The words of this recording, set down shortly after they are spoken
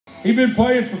He's been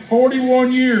playing for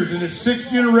 41 years and it's 6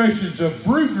 generations of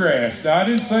Bluegrass. Now, I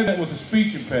didn't say that with a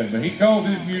speech impediment. He calls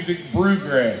his music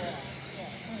Bluegrass.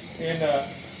 And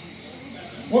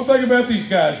one thing about these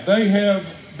guys, they have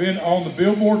been on the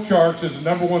Billboard charts as the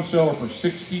 #1 seller for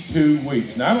 62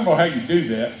 weeks. Now, I don't know how you do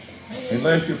that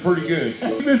unless you're pretty good.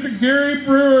 Mr. Gary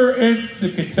Brewer and the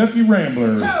Kentucky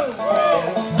Ramblers.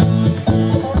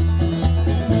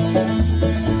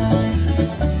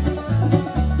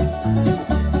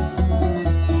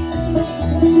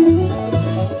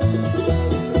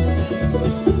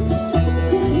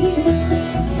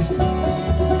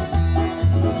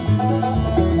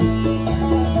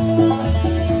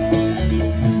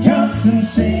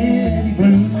 City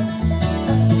Blue.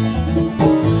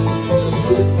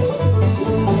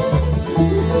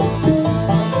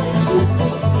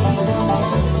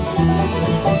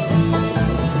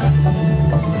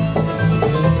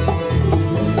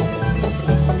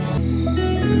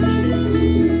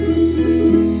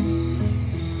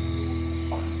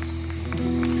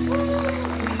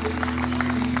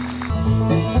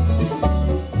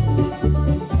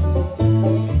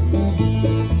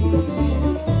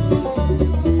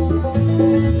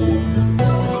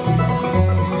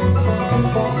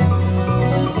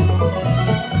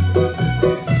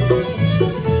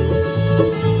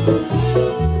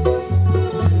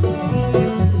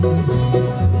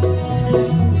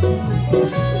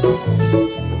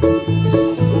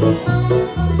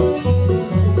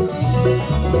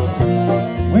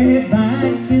 Way back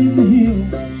in the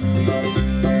hills,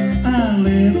 I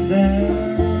lived there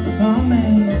with Mom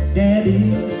and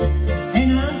Daddy,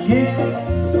 and I guess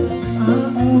I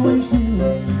always knew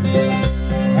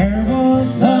there was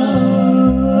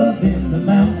love in the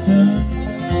mountains.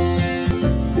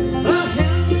 My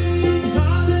county's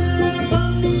father and a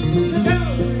bunny to go.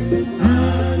 I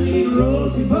need a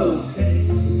rosy bouquet.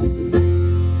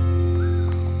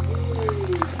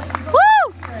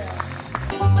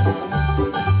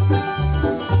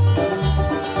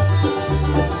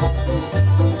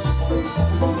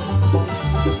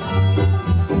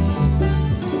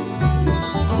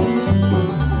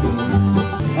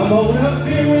 I'm old enough to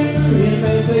hear when him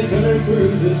as they glitter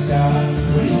through the sky.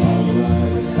 When he saw the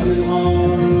riders coming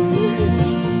along,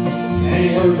 and he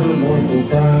heard her mournful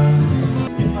cry.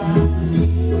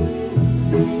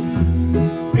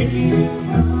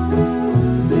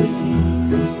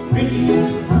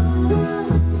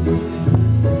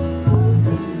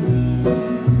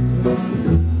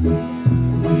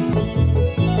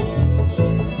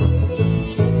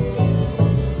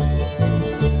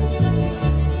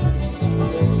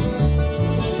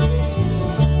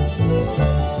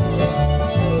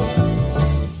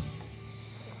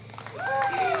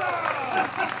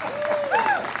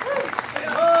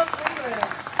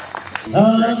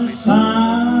 The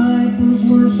disciples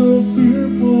were so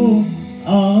fearful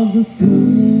of the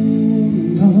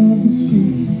fury of the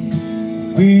sea,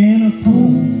 when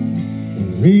upon the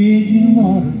raging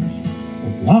waters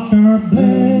walked our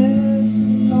blessed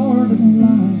Lord of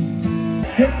life.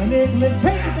 Hit the nickel and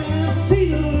paper down to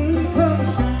the cover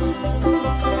shine.